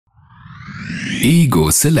Ego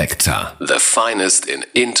Selector. The finest in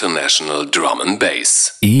international drum and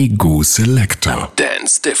bass. Ego Selector.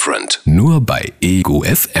 Dance different. Nur bei Ego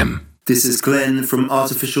FM. This is Glenn from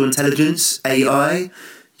Artificial Intelligence, AI.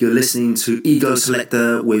 You're listening to Ego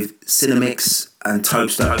Selector with Cinemix and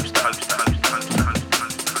Toaster.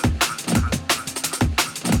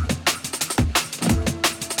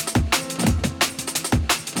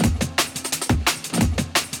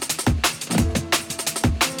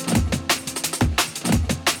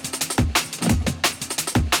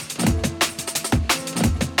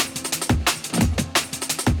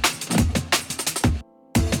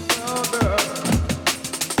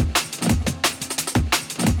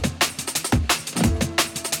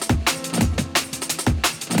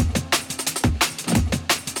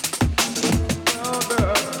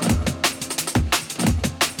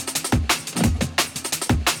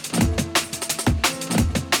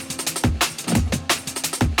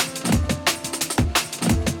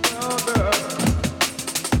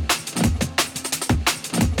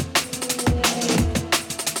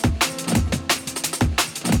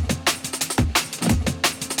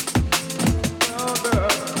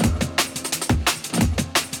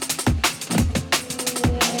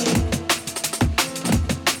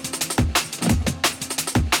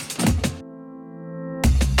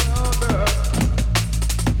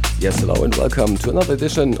 Yes, hello and welcome to another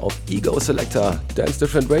edition of Ego Selector Dance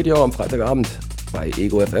Different Radio am Freitagabend bei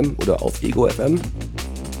Ego FM oder auf Ego FM.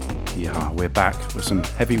 Yeah, we're back with some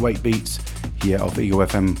heavyweight beats here auf Ego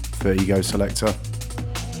FM für Ego Selector.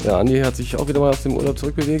 Ja, Andi hat sich auch wieder mal aus dem Urlaub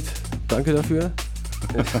zurückbewegt. Danke dafür.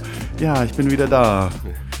 Ja, ich bin wieder da.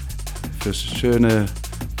 Fürs schöne,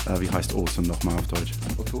 wie heißt Ostern nochmal auf Deutsch?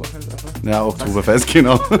 Oktoberfest einfach? Ja, Oktoberfest,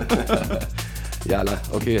 genau. Ja,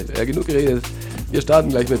 okay, genug geredet. Wir starten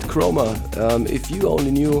gleich mit Chroma, If You Only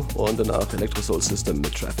Knew und danach Electro Soul System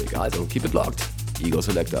mit Traffic. Also keep it locked. Ego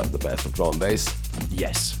Selector, the best of drum and bass.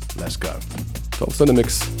 Yes, let's go. Toaster in the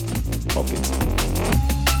Mix. Auf geht's.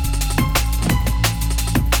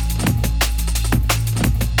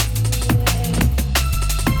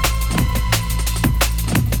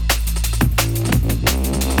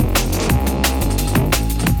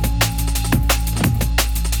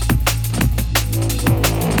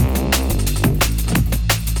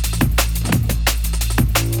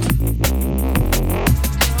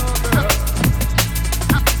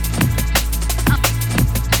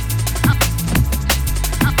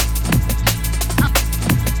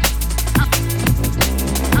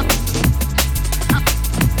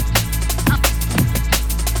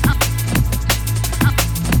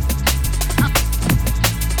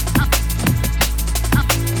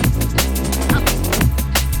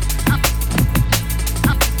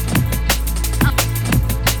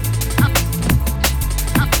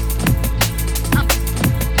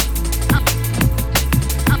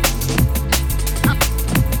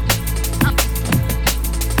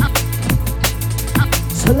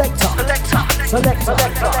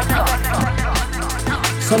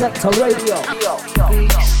 Selector Radio.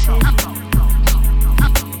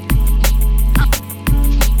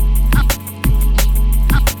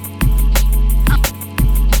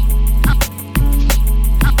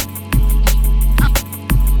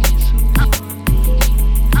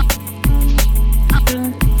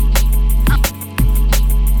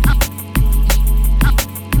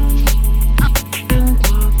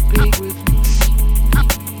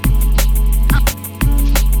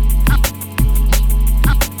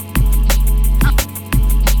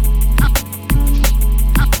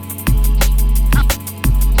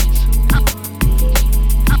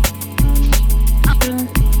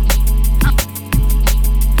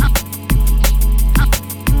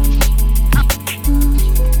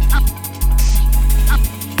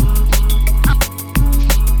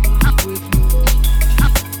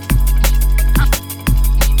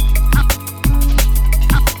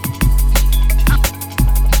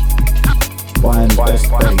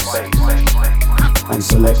 And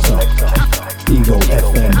Selector, Ego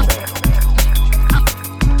FM.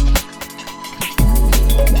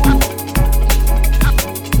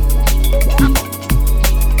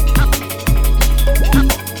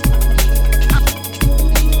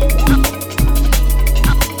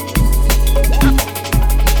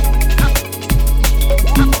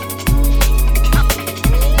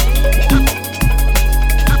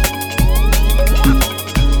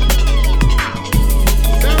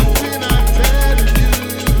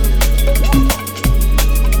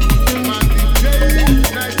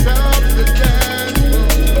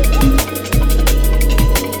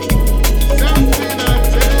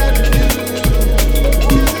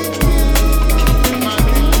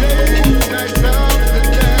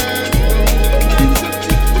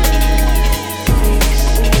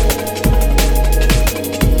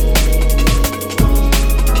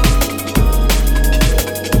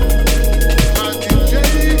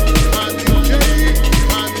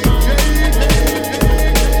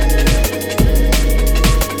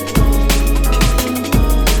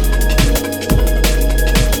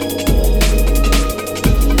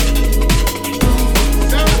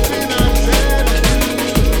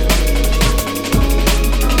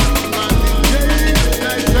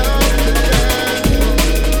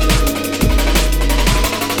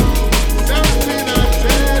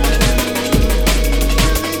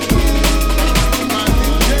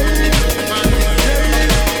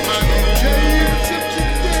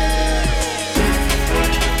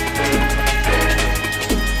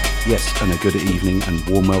 Yes, and a good evening and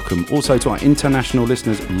warm welcome also to our international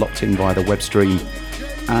listeners locked in via the web stream.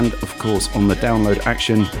 And of course, on the download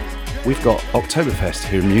action, we've got Oktoberfest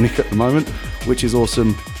here in Munich at the moment, which is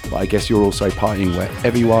awesome. But I guess you're also partying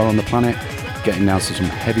wherever you are on the planet, getting down to some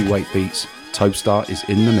heavyweight beats. Topstar is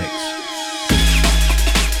in the mix.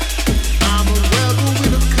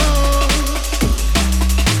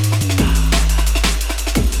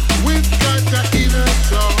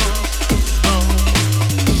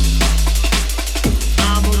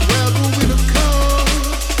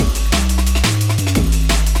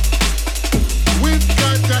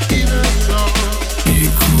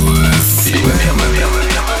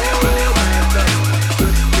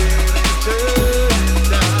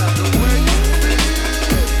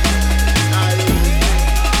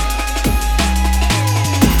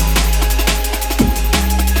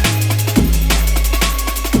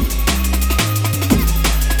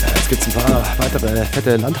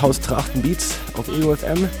 Fette Landhaustrachten-Beats auf Ego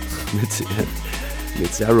FM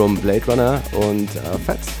mit Serum, Blade Runner und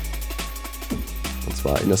Fett. Und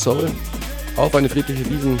zwar in der Soul. Auf eine friedliche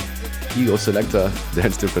Wiesen. Ego Selector,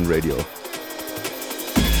 Dance Different Radio.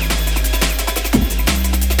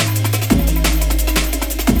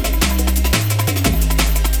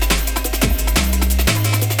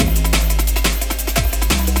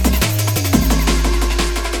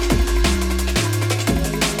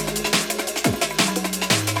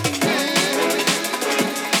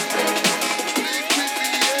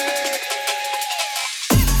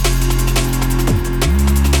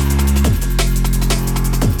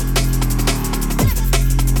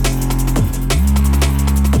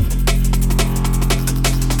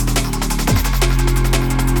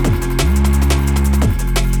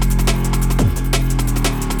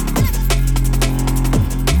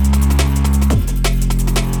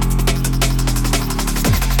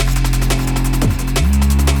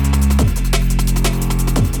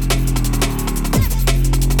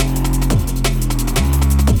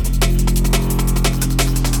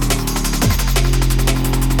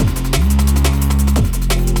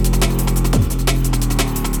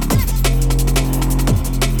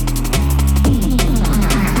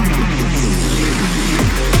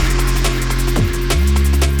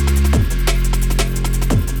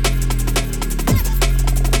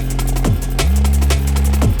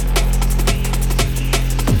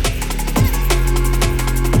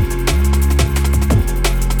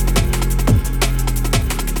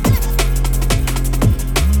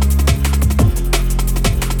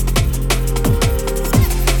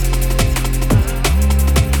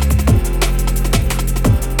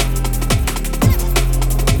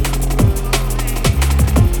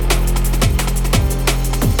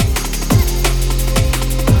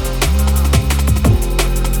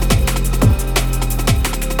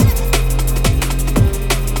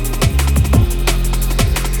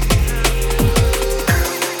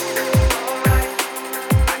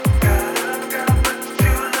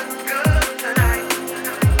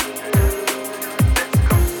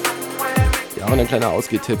 Kleiner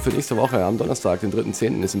Ausgehtipp für nächste Woche am Donnerstag, den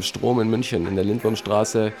 3.10. ist im Strom in München in der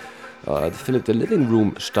Lindwurmstraße findet der Living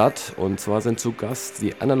Room statt, und zwar sind zu Gast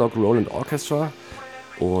die Analog Roland Orchestra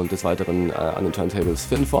und des Weiteren an den Turntables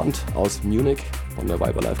Finn Font aus Munich von der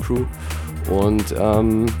Viper Live Crew und auch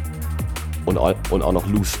noch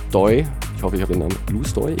Lou Stoy. Ich hoffe, ich habe den Namen Lou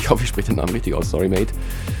Stoy. Ich hoffe, ich spreche den Namen richtig aus. Sorry, mate.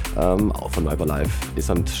 Auch von Viper Live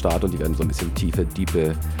ist am Start und die werden so ein bisschen tiefe,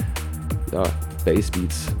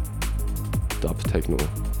 Bassbeats, Dub, Techno,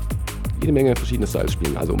 jede Menge verschiedene Styles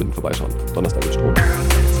spielen, also unbedingt vorbeischauen. Donnerstag im Strom.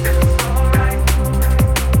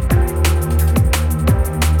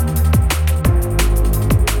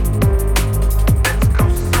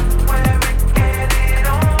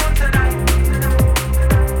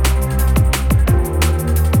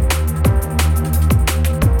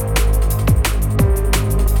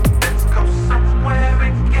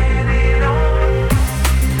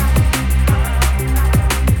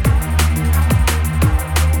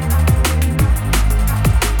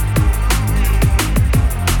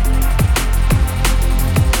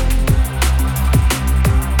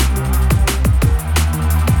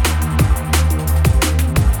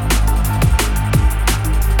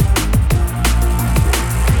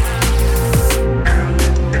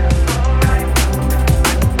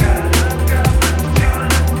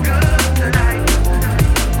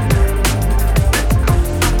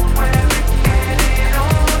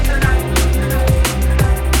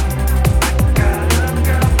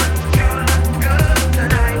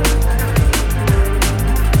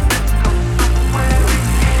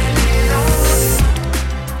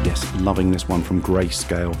 Loving this one from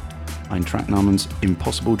Grayscale. Ein Track namens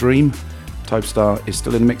Impossible Dream. Topstar is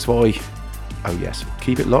still in the mix for you. Oh yes,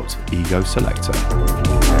 keep it locked, Ego Selector.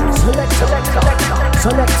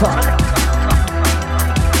 Selector.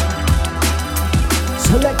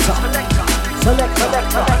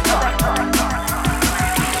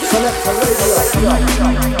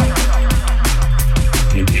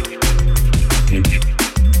 Radio.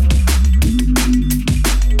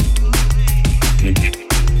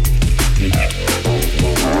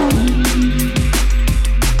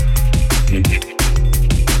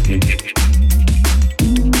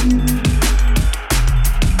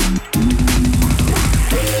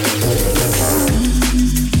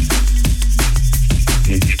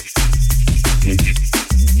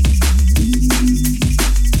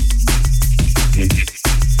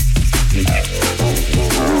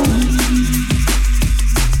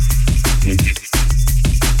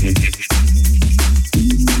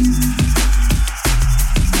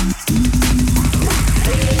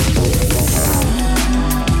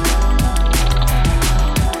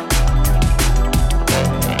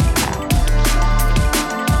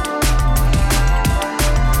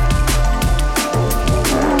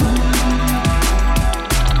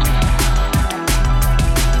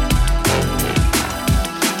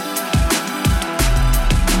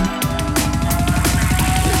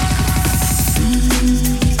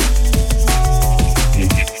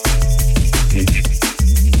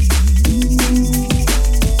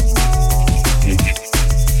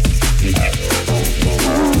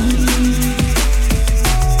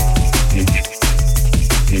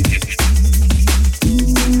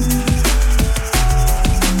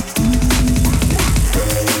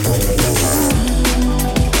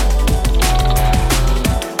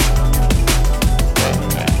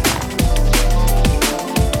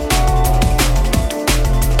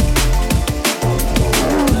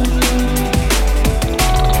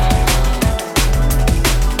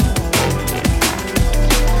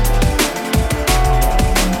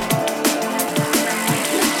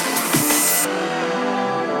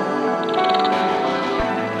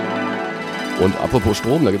 Und apropos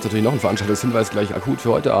Strom, da gibt es natürlich noch einen Veranstaltungshinweis gleich akut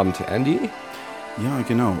für heute Abend. Andy? Ja,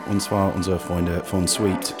 genau. Und zwar unsere Freunde von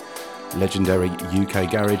Sweet. Legendary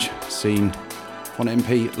UK Garage Scene von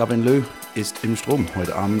MP Lovin' Lou ist im Strom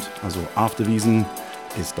heute Abend. Also Afterwiesen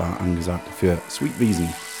ist da angesagt für Sweet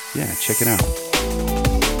Wiesen. Yeah, check it out.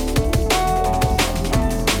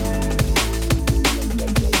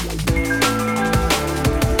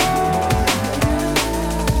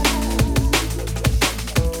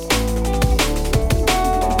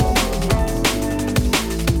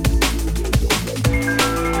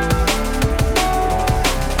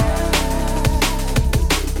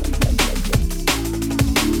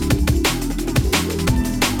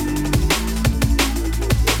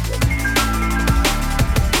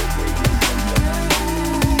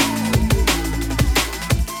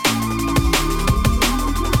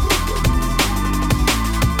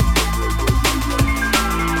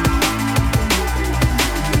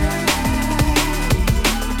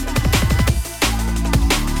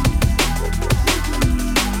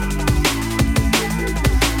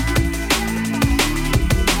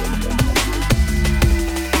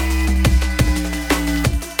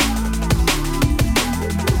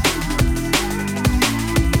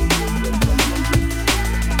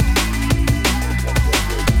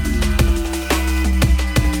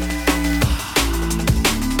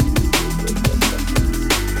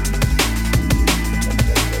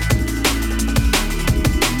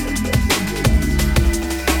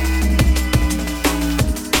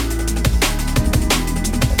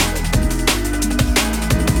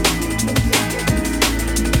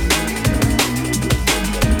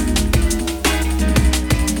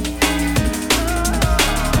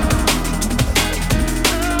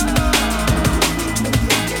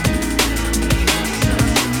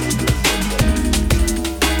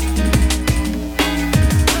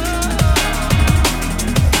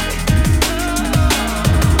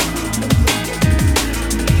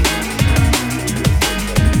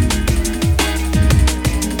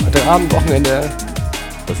 Wochenende,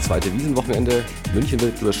 das zweite Wiesenwochenende. München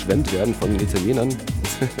wird überschwemmt werden von den Italienern.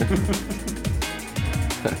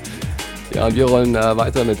 Ja, und wir rollen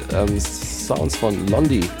weiter mit Sounds von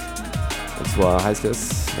Londi. Und zwar heißt der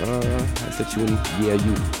Tune Yeah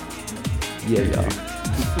You. Yeah, ja.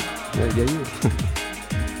 Yeah, yeah, you.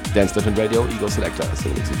 Dance Different Radio, Ego Selector ist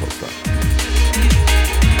der nächste Topstar.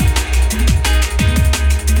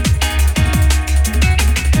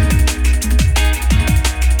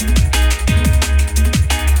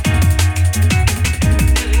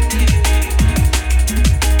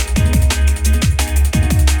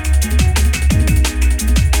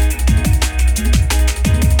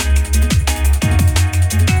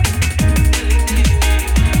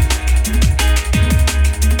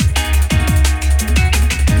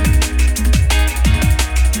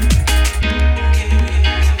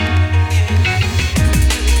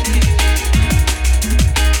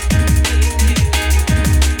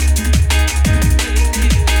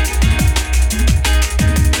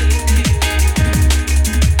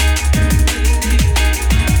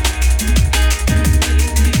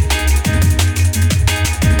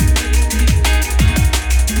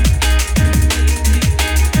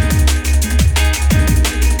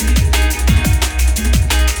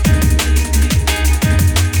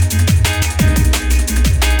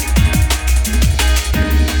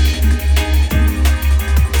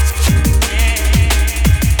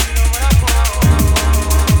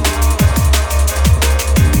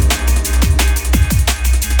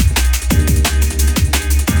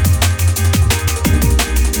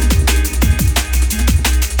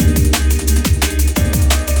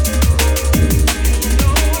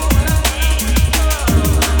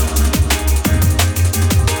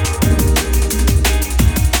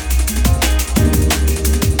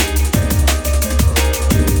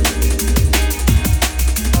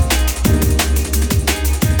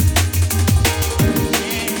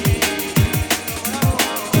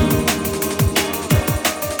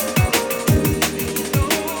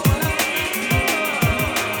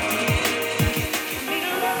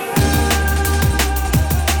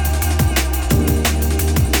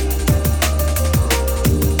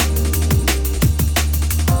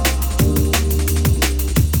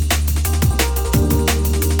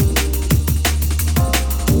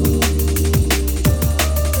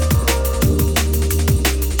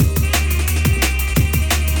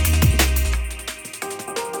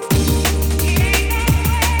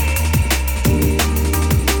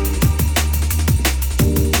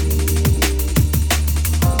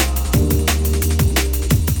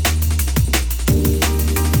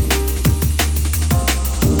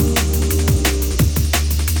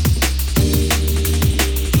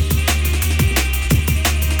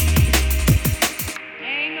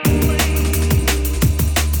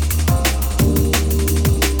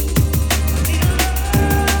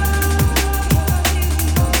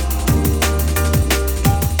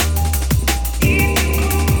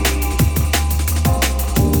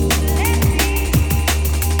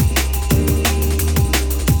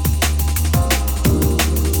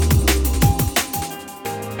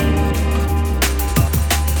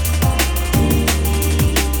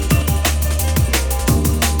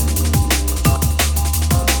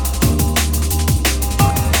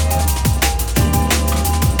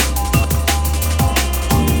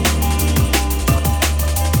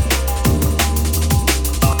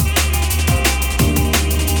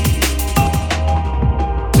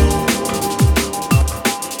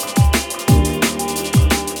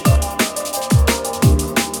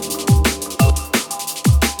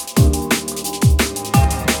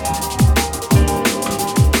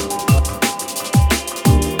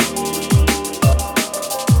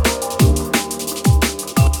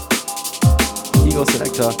 Ego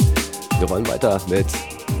Selector. Wir rollen weiter mit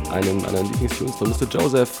einem meiner Lieblingstunes von Mr.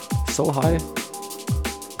 Joseph, So High,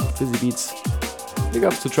 Fizzy Beats. Big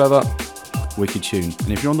ups to Trevor. Wicked tune.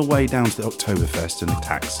 And if you're on the way down to the Oktoberfest in a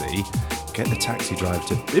taxi, get the taxi driver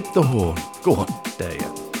to bip the horn. Go on, dare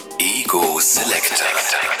you. Ego Selector.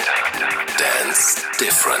 Dance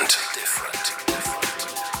different.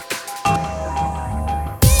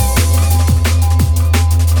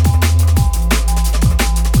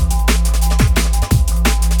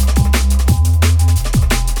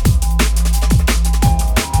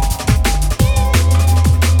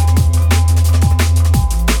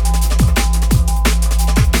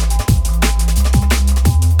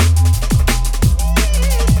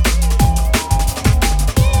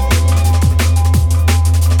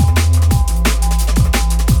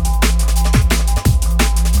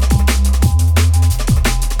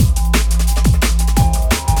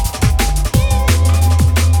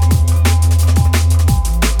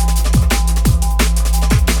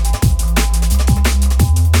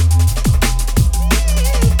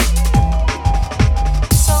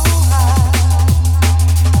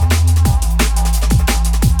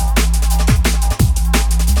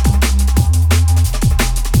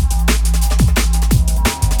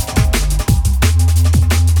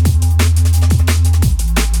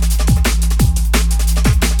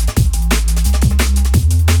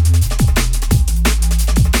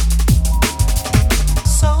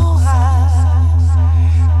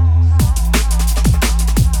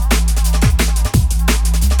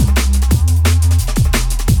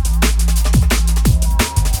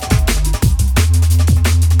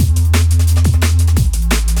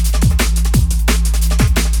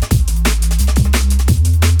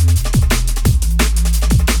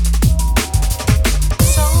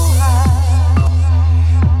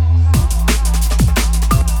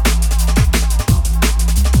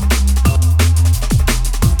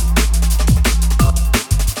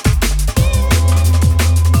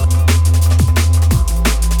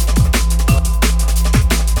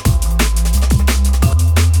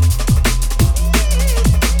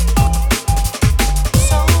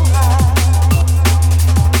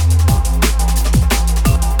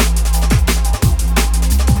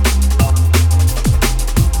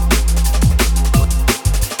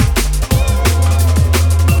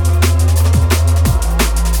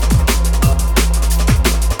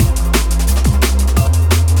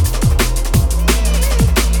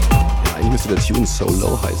 So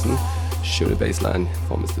Low heißen. Schöne Bassline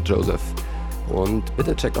von Mr. Joseph. Und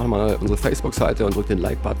bitte checkt auch mal unsere Facebook-Seite und drückt den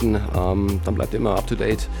Like-Button. Dann bleibt ihr immer up to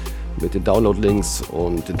date mit den Download-Links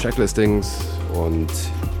und den Tracklistings. Und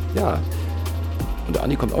ja, und der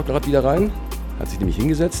Andi kommt auch gerade wieder rein. Hat sich nämlich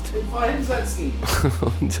hingesetzt. Ich war hinsetzen.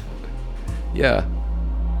 Und ja,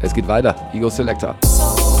 es geht weiter. Ego Selector.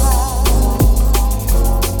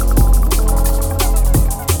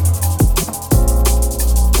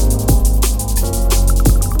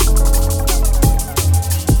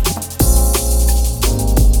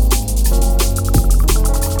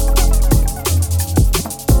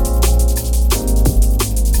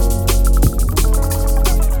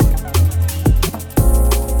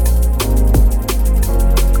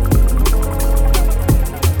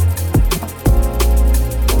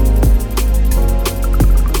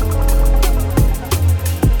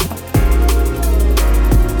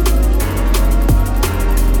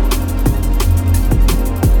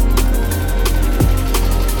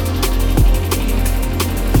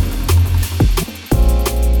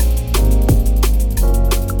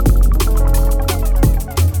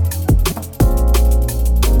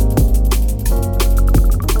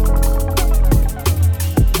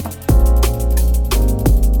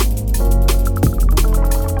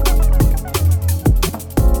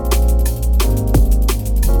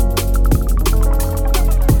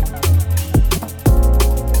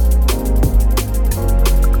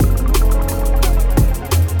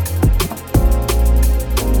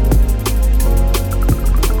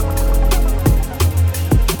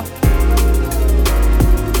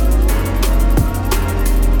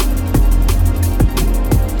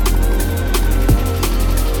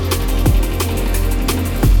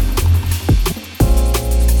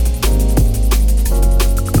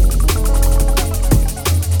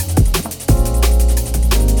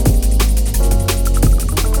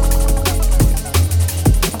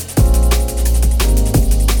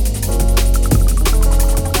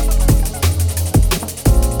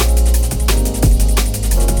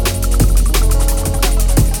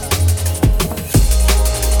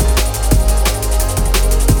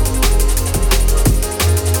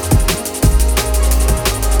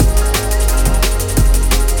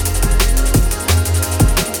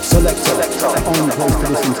 the only place to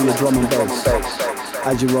listen to your drum and bass.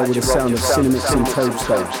 As you roll with the sound of Cinemix and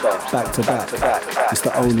Toadstone, back to back. It's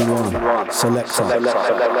the only one.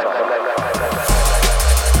 Selector.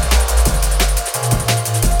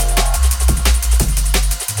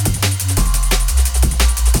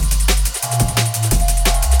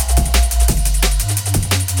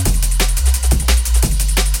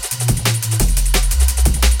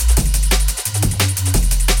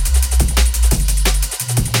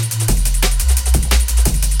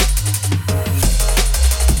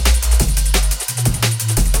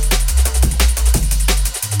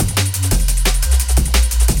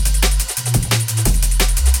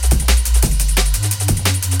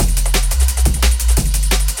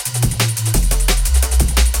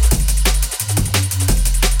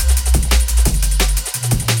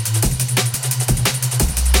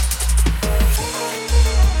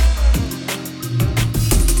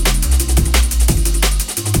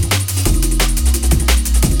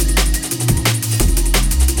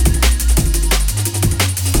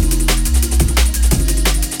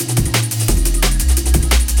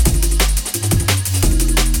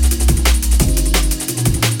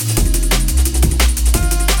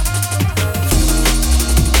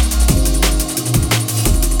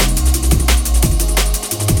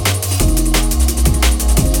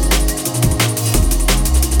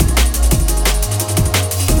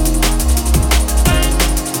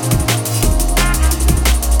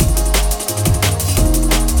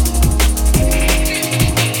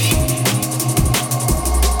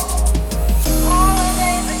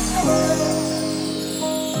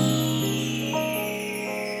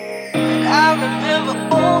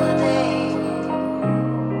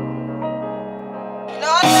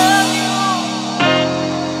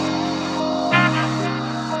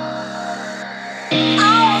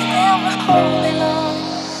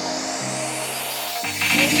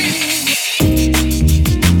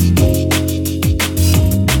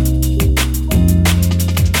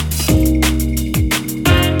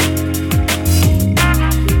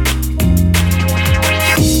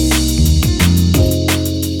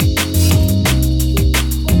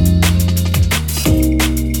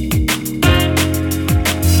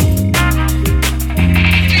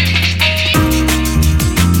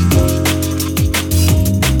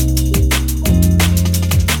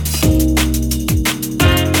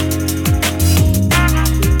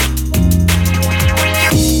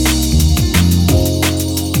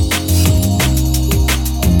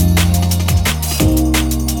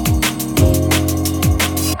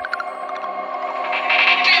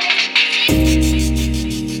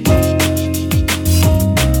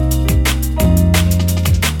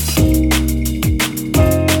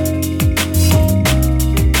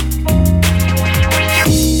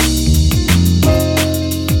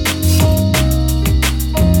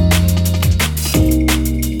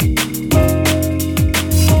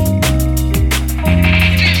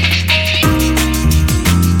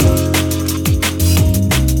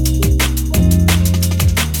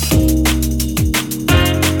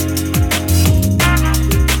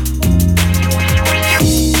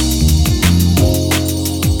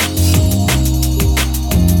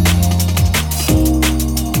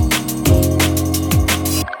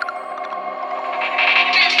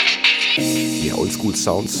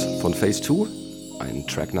 Sounds von Phase 2, ein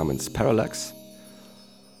Track namens Parallax.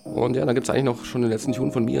 Und ja, dann gibt es eigentlich noch schon den letzten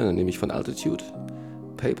Tune von mir, nämlich von Altitude,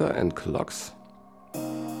 Paper and Clocks.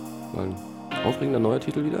 Ein aufregender neuer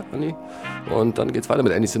Titel wieder, Anni. Und dann geht's weiter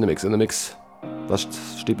mit Andy Cinemix in the Mix. Was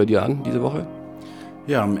steht bei dir an diese Woche?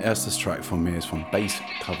 Ja, erstes Track von mir ist von Bass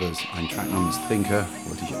Covers, ein Track namens Thinker.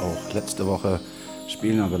 Wollte ich auch letzte Woche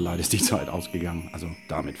spielen, aber leider ist die Zeit ausgegangen. Also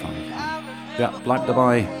damit fange ich an. Ja, bleibt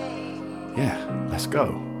dabei. Yeah, let's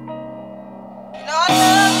go.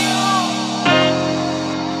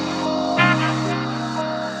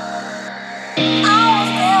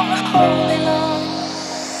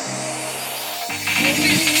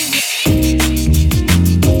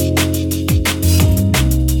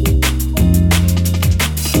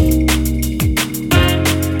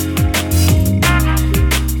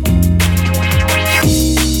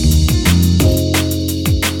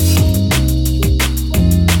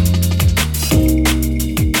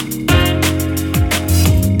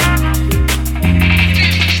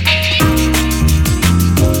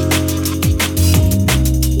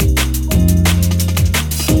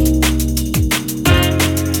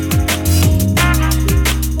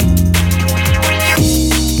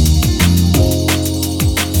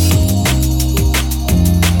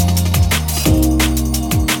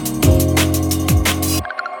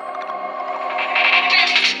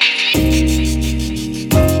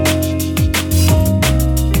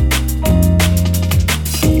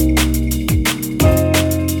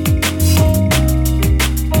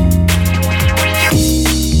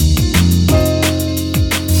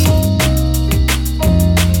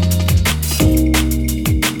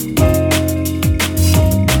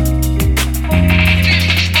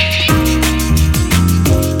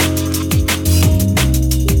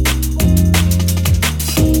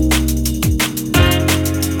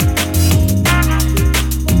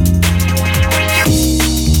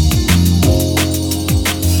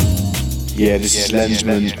 Yeah, this is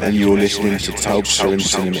Lensman, and you're listening to Tobster and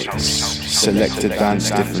Cinemix. Selector Dance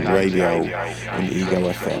Different Radio on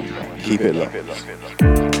Ego FM. Keep it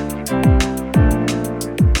locked.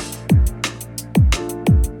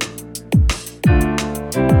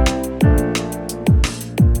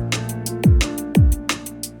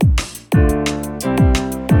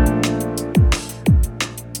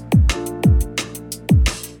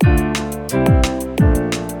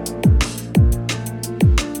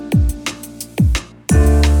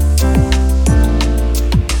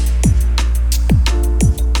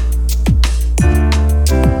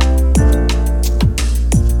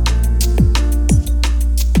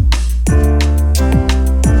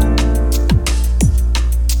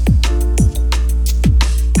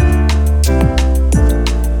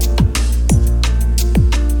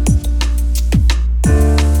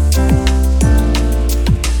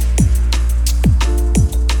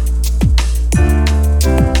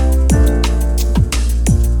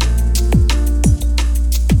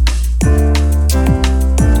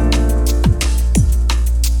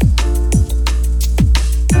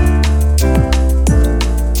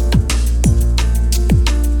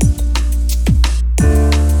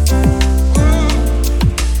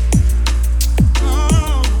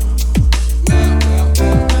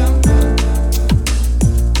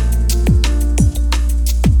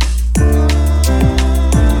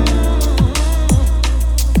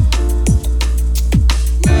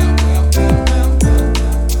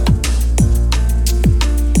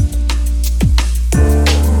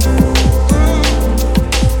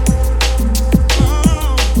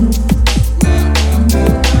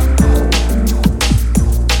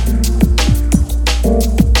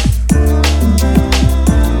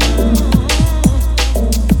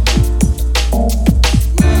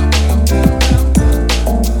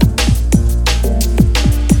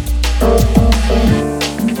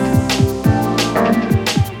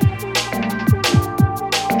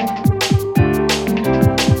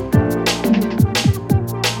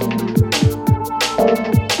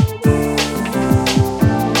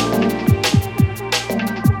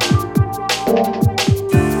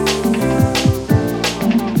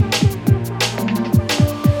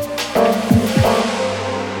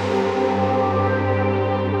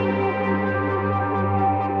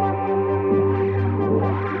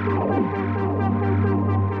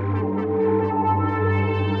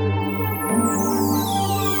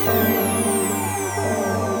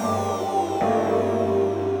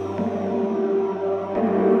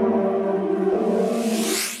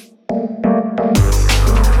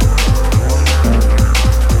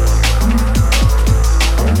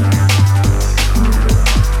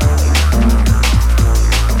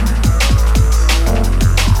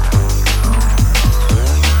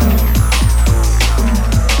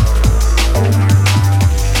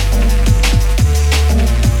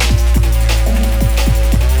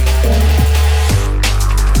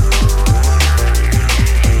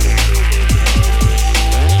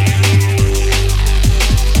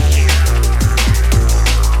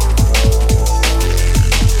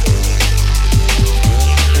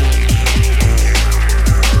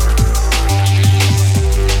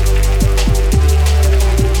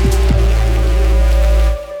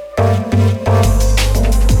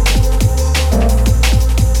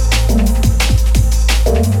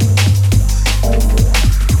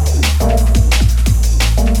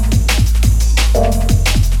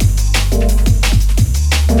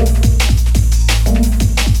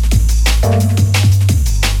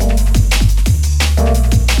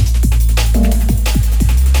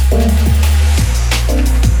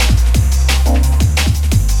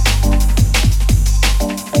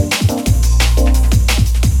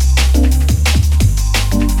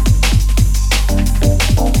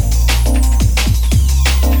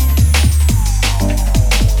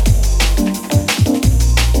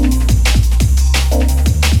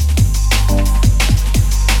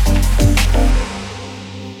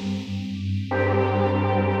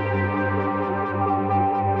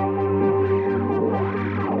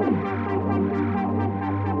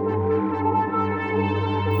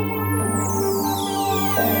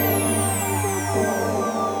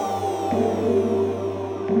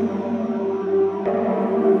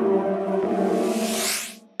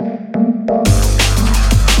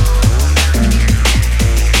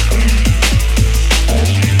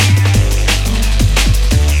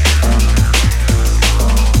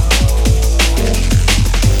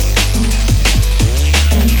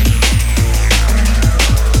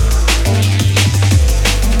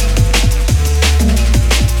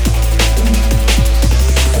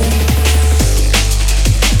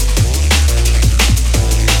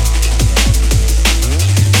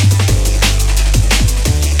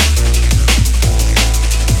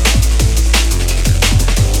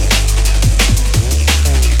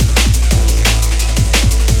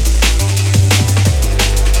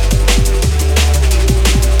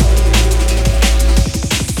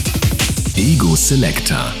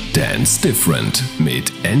 Selector. Dance Different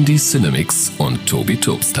mit Andy Cinemix und Tobi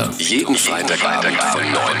Tobster. Jeden Freitagabend von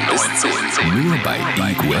 9 bis 10. Nur bei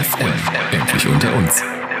Ego FM. Endlich unter uns.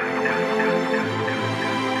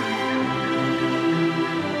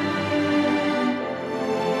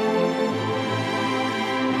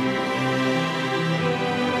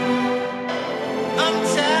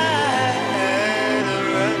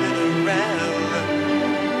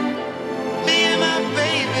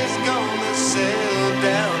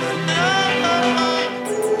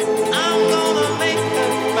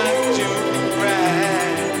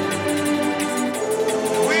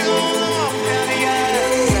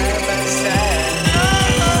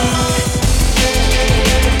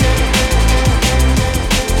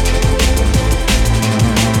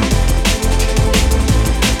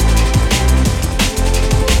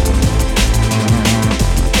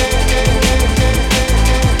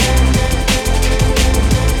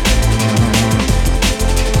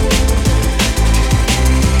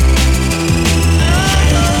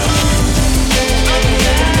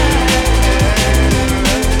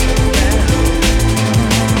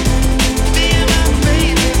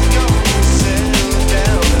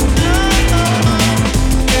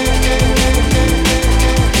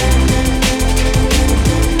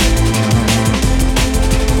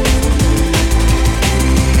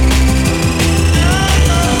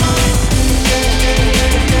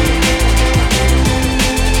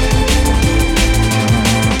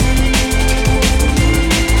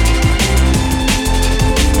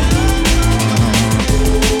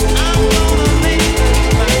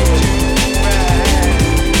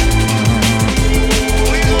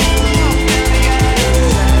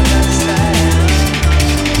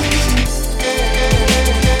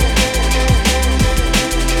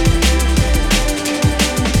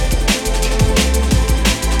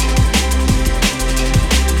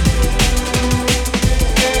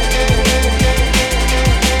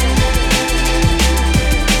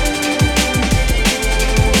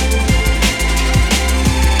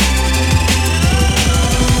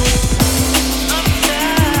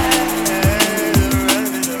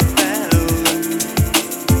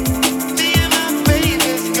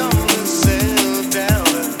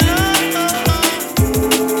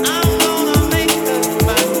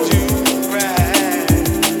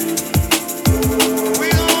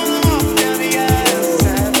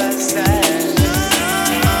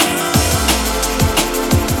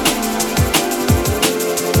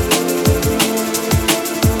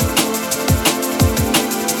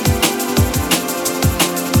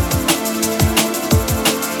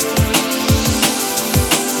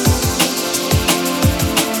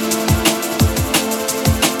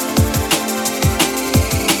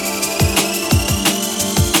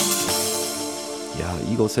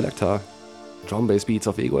 Selector, Drum Bass Beats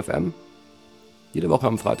auf Ego FM. Jede Woche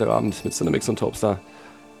am Freitagabend mit Cinemix und Tobster.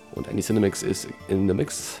 Und Andy Cinemix ist in der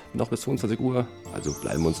Mix noch bis 22 Uhr. Also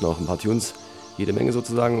bleiben uns noch ein paar Tunes, jede Menge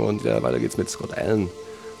sozusagen. Und ja, weiter geht's mit Scott Allen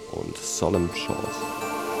und Solemn Shores.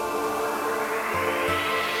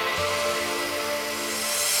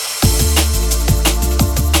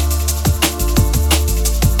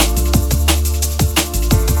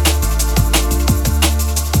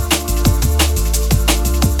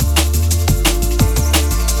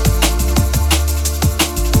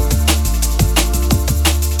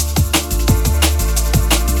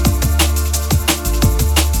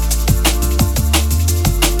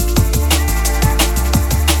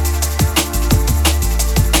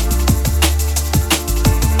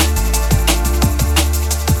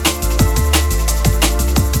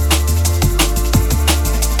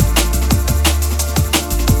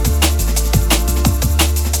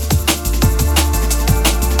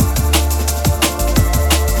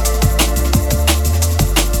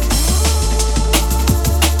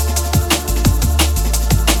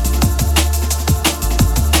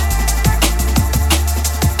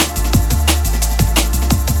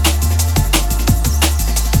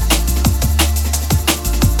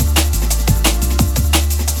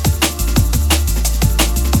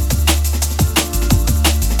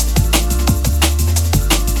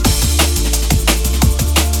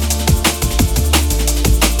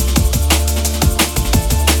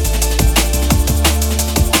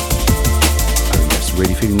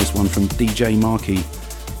 DJ Marky,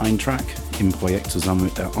 ein Track im Projekt zusammen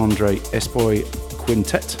mit der Andre Espoy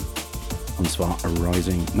Quintett, und zwar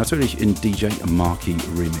Arising, natürlich in DJ Marky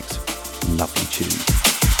Remix. Lovely tune.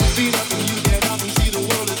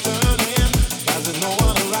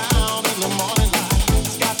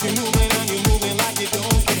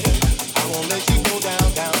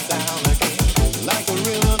 Like a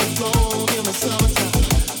river that flows in the summertime,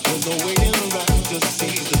 there's no waiting around.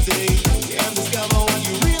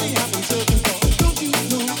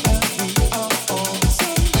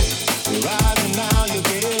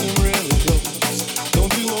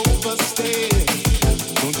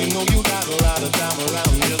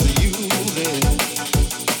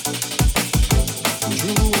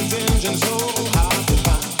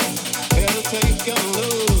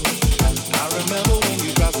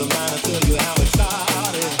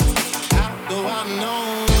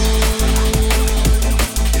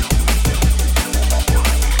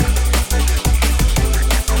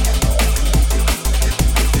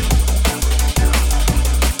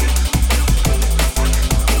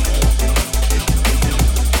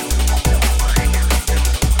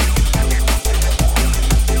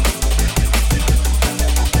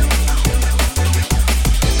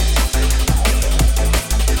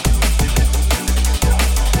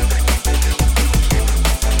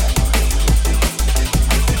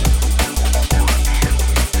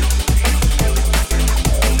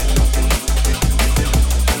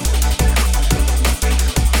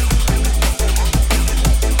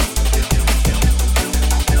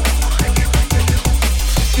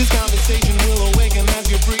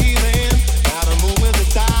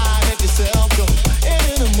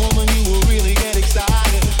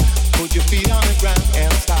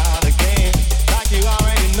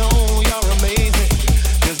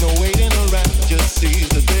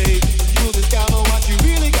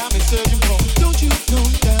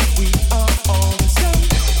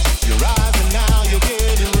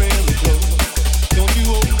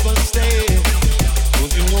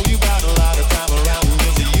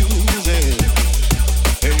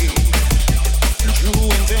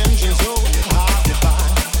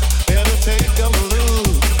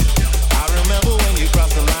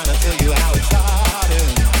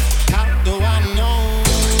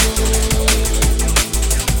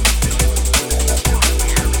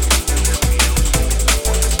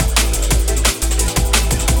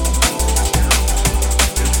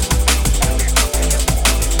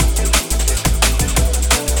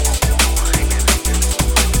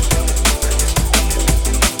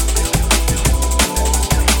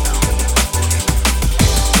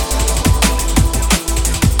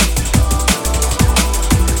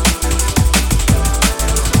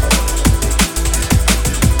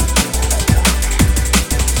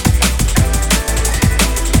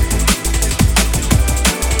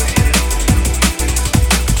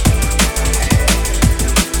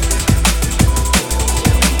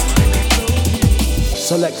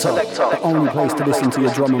 Selector, the only place to listen to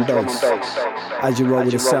your drum and bass. As you roll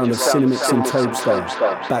with the sound of Cinemix and Tobestar,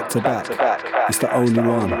 back to back. It's the only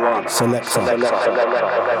one. Selector. Have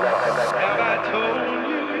I told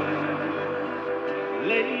you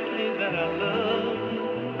lately that I love you?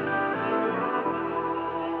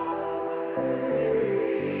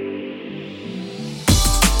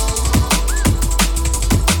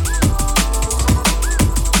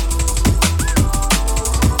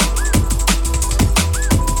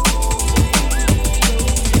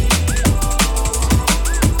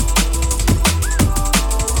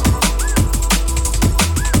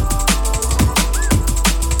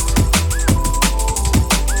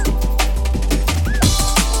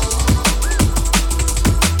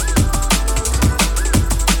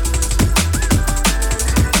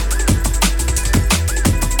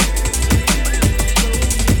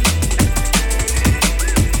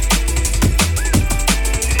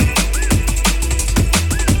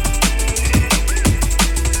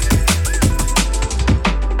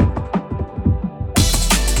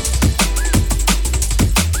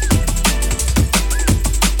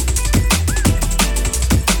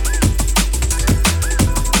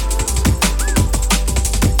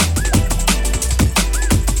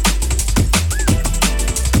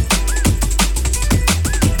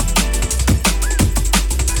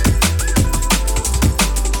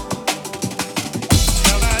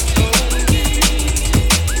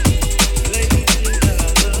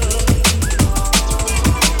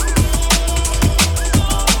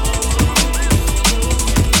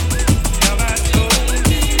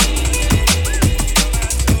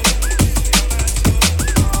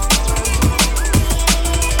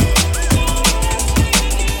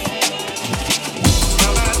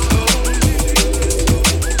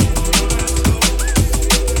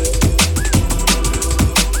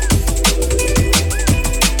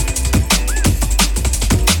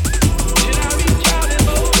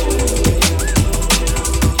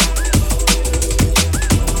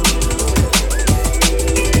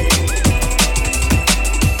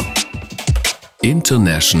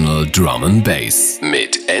 International Drum and Bass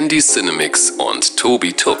mit Andy Cinemix und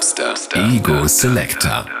Toby Tobster. Ego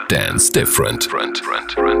Selector. Dance Different.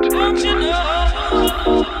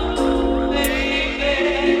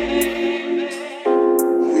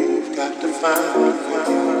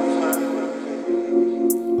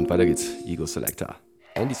 Und weiter geht's. Ego Selector.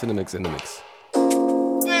 Andy Cinemix in the Mix.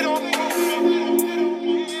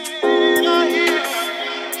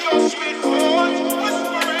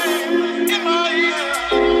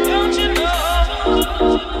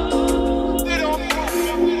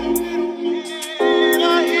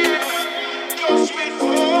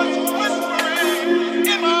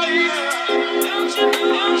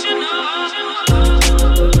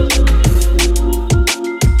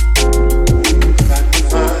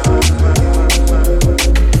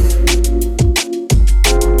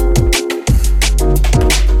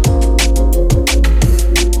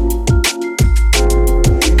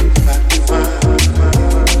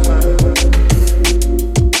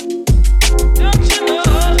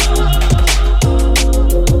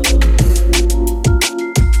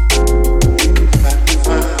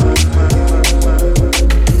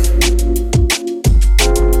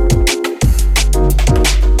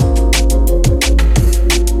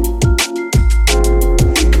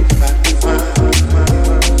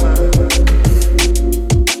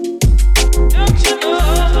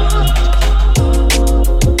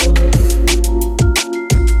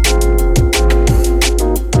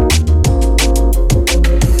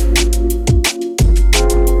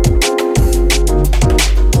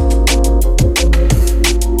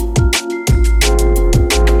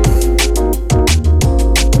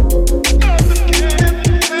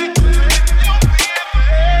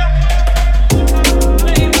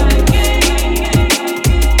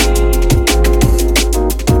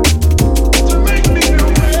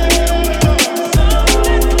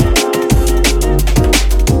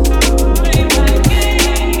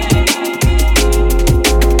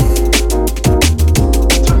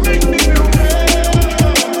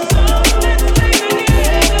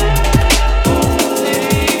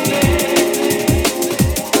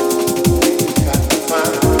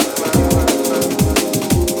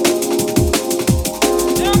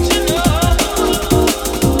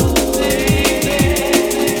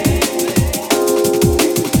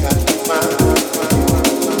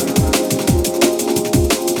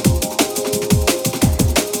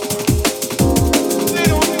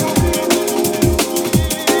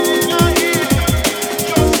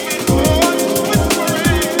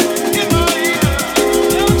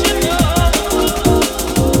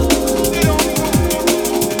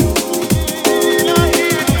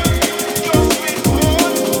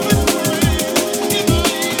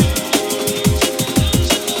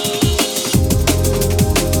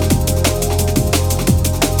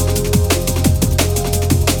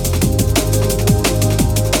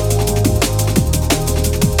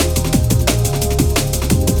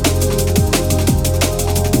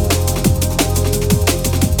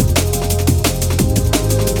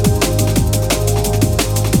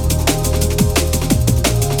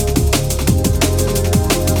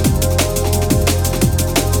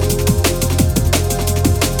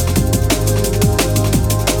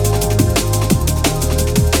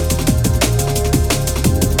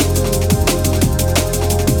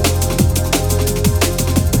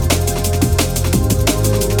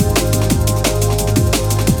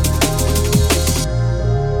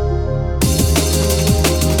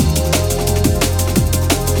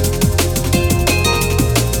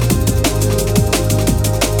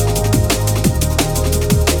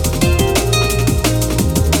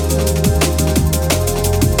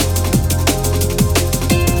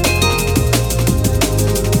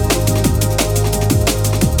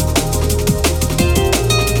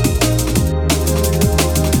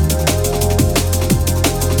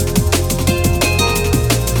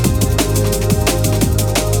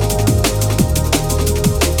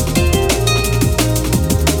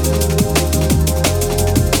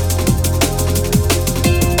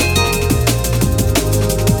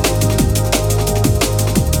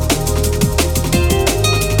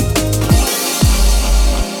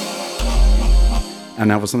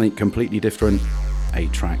 now for something completely different. A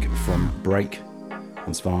track from Break.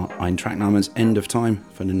 Und zwar ein Track namens End of Time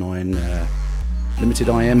von der neuen Limited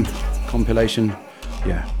IM compilation.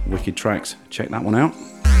 Yeah, wicked tracks. Check that one out.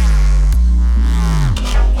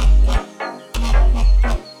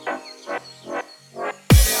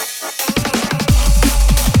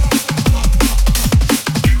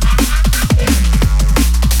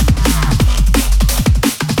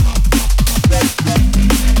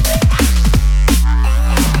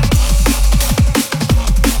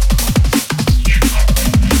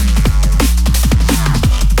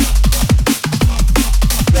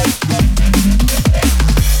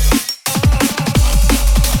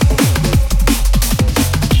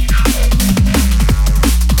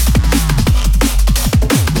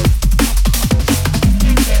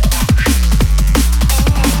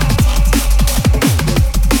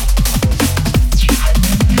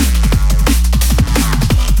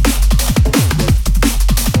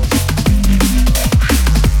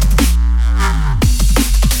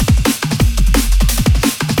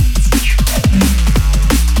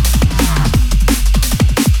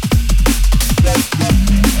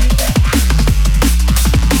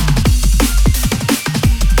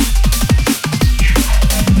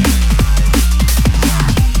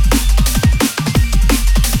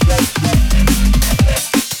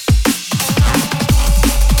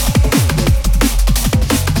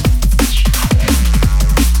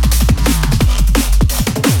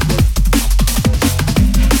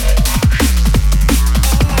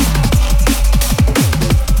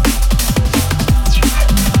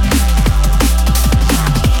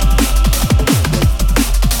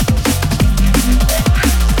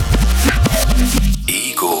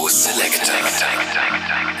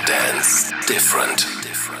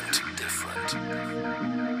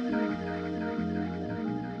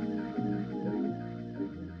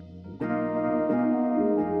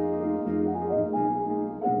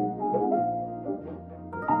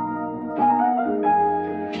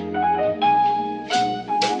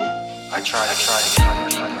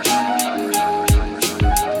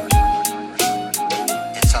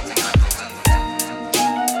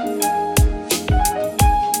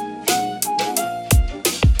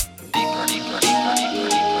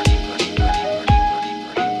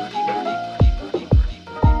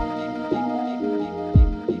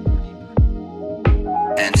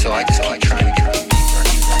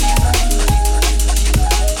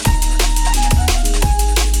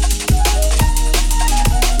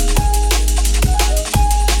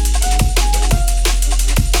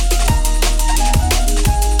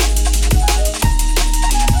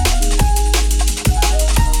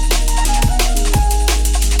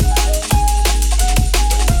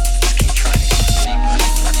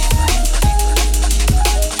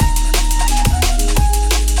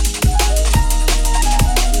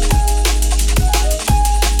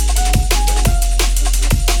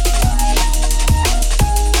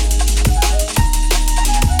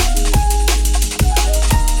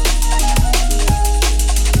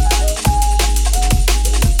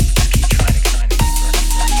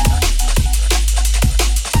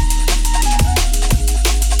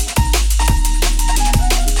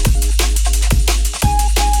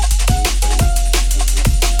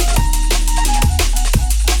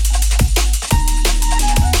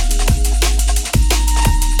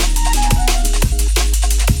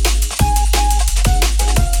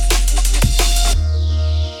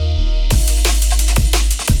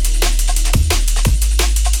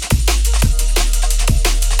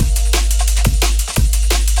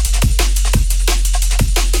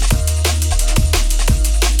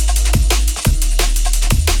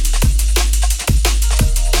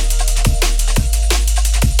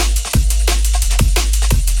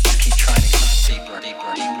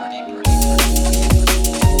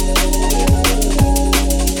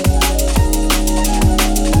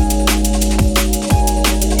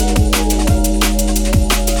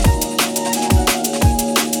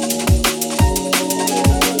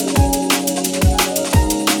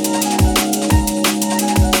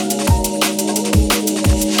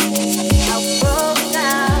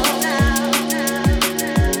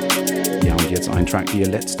 Track, die ihr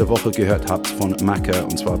letzte Woche gehört habt von Macca,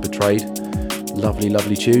 und zwar Betrayed. Lovely,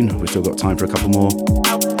 lovely tune. We've still got time for a couple more.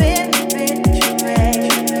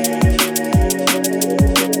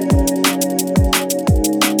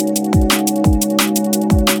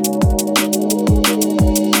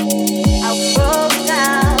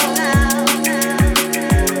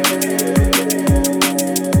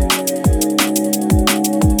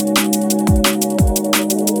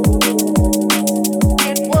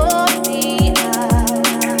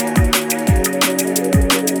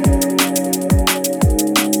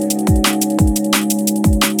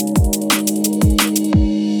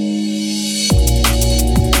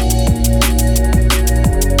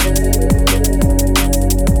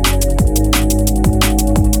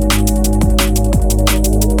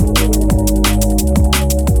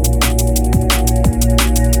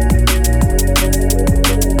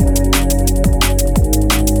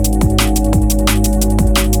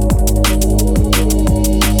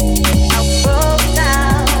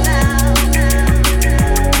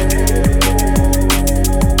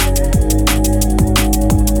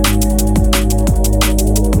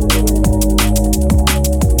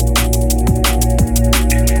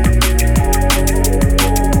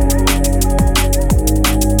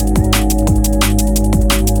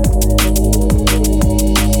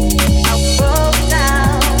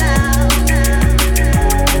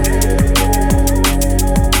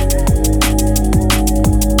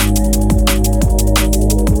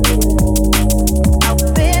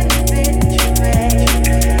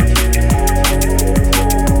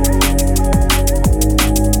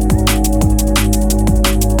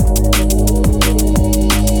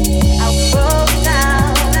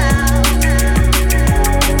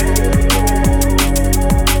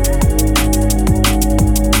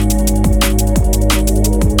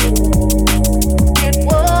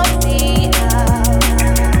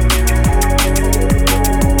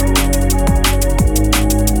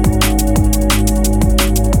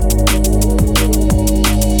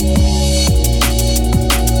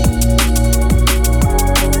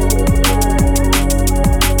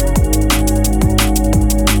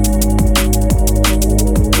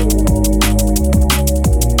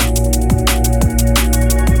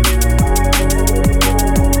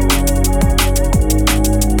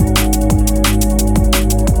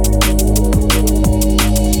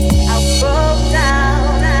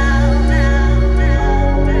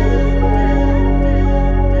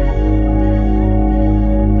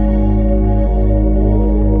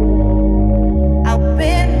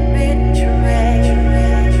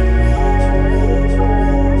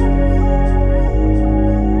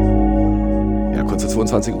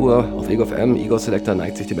 21 Uhr auf Ego FM. Ego Selector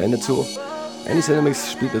neigt sich dem Ende zu. Andy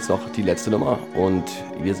Cinemix spielt jetzt noch die letzte Nummer und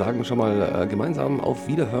wir sagen schon mal gemeinsam auf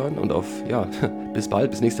Wiederhören und auf, ja, bis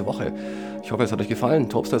bald, bis nächste Woche. Ich hoffe, es hat euch gefallen.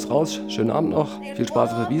 Topster ist raus. Schönen Abend noch. Viel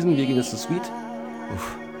Spaß auf der Wiesn. Wir gehen jetzt zu Sweet.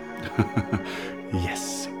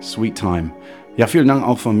 Yes, Sweet Time. Ja, vielen Dank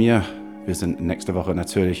auch von mir. Wir sind nächste Woche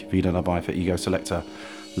natürlich wieder dabei für Ego Selector.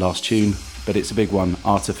 Last tune, but it's a big one.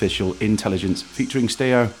 Artificial Intelligence featuring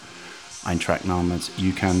Steo. Ein Track namens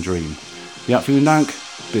You Can Dream. Ja, vielen Dank.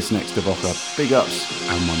 Bis nächste Woche. Big ups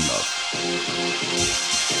and one love.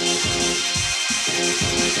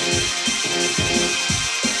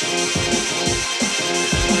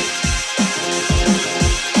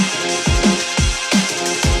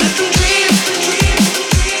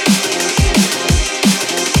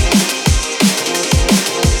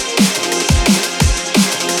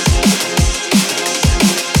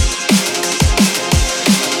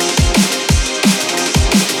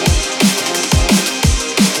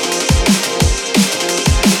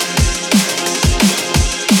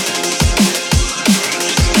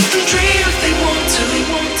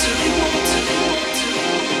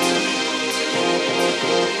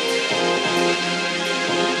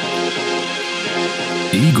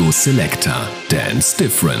 Ego Selector Dance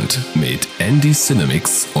Different mit Andy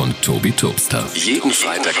Cinemix und Tobi Tobster. Jeden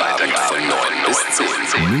Freitagabend von 9 bis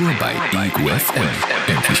 10. Nur bei Ego FM.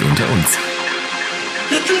 Endlich unter uns.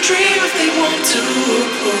 Let them dream if they want to.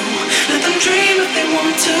 Let them dream if they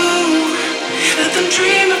want to. Let them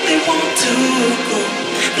dream if they want to.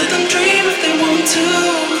 Let them dream if they want to.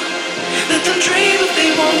 Let them dream if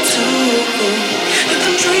they want to.